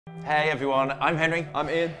Hey everyone, I'm Henry. I'm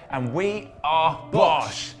Ian. And we are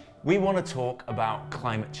BOSH. We want to talk about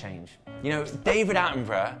climate change. You know, David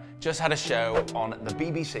Attenborough just had a show on the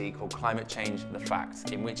BBC called Climate Change, The Facts,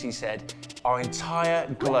 in which he said our entire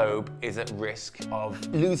globe is at risk of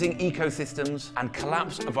losing ecosystems and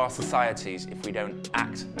collapse of our societies if we don't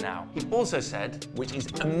act now. He also said, which is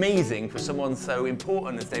amazing for someone so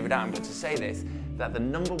important as David Attenborough to say this, that the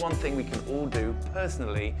number one thing we can all do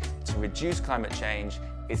personally to reduce climate change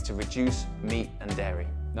is to reduce meat and dairy.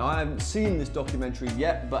 Now, I haven't seen this documentary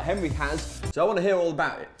yet, but Henry has, so I want to hear all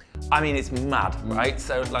about it. I mean, it's mad, right?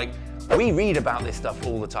 So, like, we read about this stuff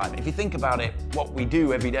all the time. If you think about it, what we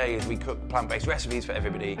do every day is we cook plant-based recipes for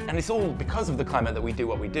everybody, and it's all because of the climate that we do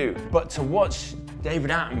what we do. But to watch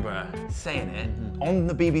David Attenborough saying it on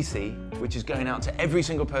the BBC, which is going out to every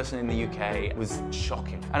single person in the UK, was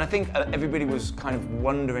shocking. And I think everybody was kind of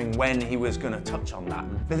wondering when he was going to touch on that.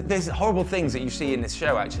 There's horrible things that you see in this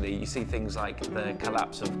show, actually. You see things like the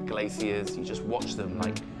collapse of glaciers. You just watch them,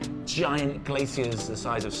 like giant glaciers the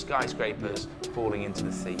size of skyscrapers falling into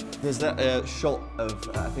the sea. There's that shot of,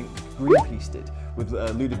 I think Greenpeace did, with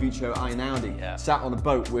Ludovico Einaudi sat on a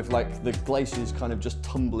boat with like the glaciers kind of just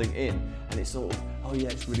tumbling in, and it's sort of, oh yeah,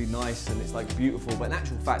 it's really nice and it's like beautiful, but in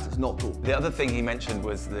actual fact it's not cool. The other thing he mentioned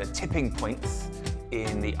was the tipping points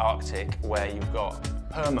in the Arctic, where you've got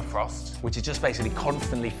permafrost, which is just basically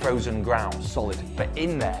constantly frozen ground. Solid. But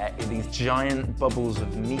in there are these giant bubbles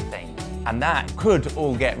of methane, and that could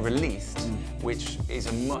all get released, which is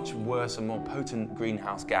a much worse and more potent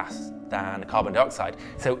greenhouse gas than carbon dioxide.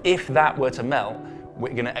 So if that were to melt,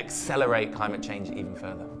 we're going to accelerate climate change even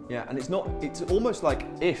further. Yeah, and it's almost like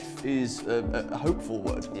if is a hopeful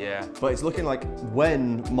word. Yeah. But it's looking like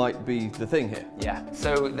when might be the thing here. Yeah,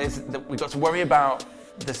 so we've got to worry about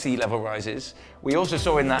the sea level rises. We also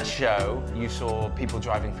saw in that show, you saw people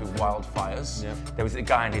driving through wildfires. Yeah. There was a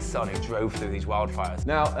guy and his son who drove through these wildfires.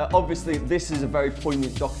 Now, obviously, this is a very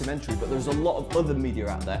poignant documentary, but there's a lot of other media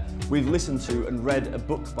out there. We've listened to and read a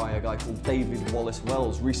book by a guy called David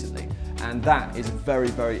Wallace-Wells recently, and that is a very,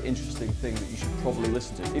 very interesting thing that you should probably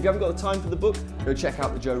listen to. If you haven't got the time for the book, go check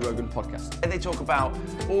out the Joe Rogan podcast. And they talk about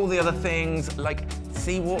all the other things like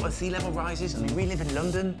seawater, sea level rises. I mean, we live in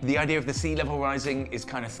London. The idea of the sea level rising is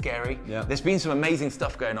kind of scary. Yeah. There's been some amazing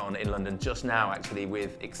stuff going on in London just now, actually,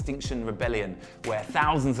 with Extinction Rebellion, where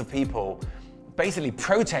thousands of people basically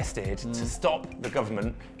protested to stop the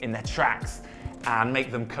government in their tracks and make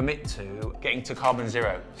them commit to getting to carbon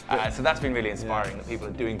zero. So that's been really inspiring, that people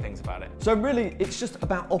are doing things about it. So really, it's just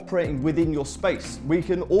about operating within your space. We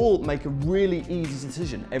can all make a really easy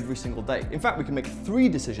decision every single day. In fact, we can make 3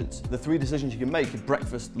 decisions. The 3 decisions you can make are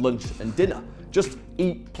breakfast, lunch, and dinner. Just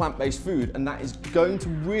eat plant-based food, and that is going to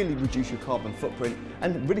really reduce your carbon footprint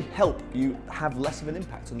and really help you have less of an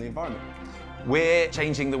impact on the environment. We're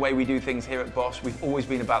changing the way we do things here at BOSH. We've always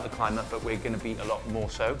been about the climate, but we're going to be a lot more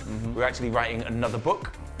so. We're actually writing another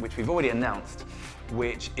book, which we've already announced,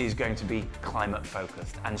 which is going to be climate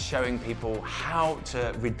focused and showing people how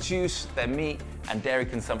to reduce their meat and dairy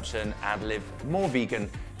consumption and live more vegan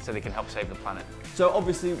so they can help save the planet. So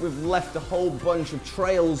obviously we've left a whole bunch of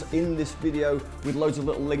trails in this video with loads of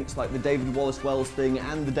little links like the David Wallace-Wells thing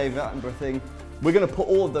and the David Attenborough thing. We're going to put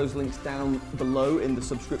all of those links down below in the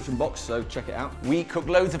subscription box, so check it out. We cook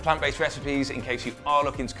loads of plant-based recipes in case you are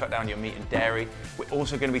looking to cut down your meat and dairy. We're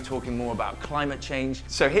also going to be talking more about climate change,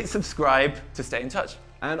 so hit subscribe to stay in touch.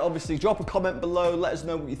 And obviously drop a comment below, let us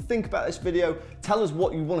know what you think about this video, tell us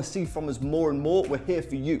what you want to see from us more and more. We're here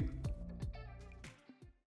for you.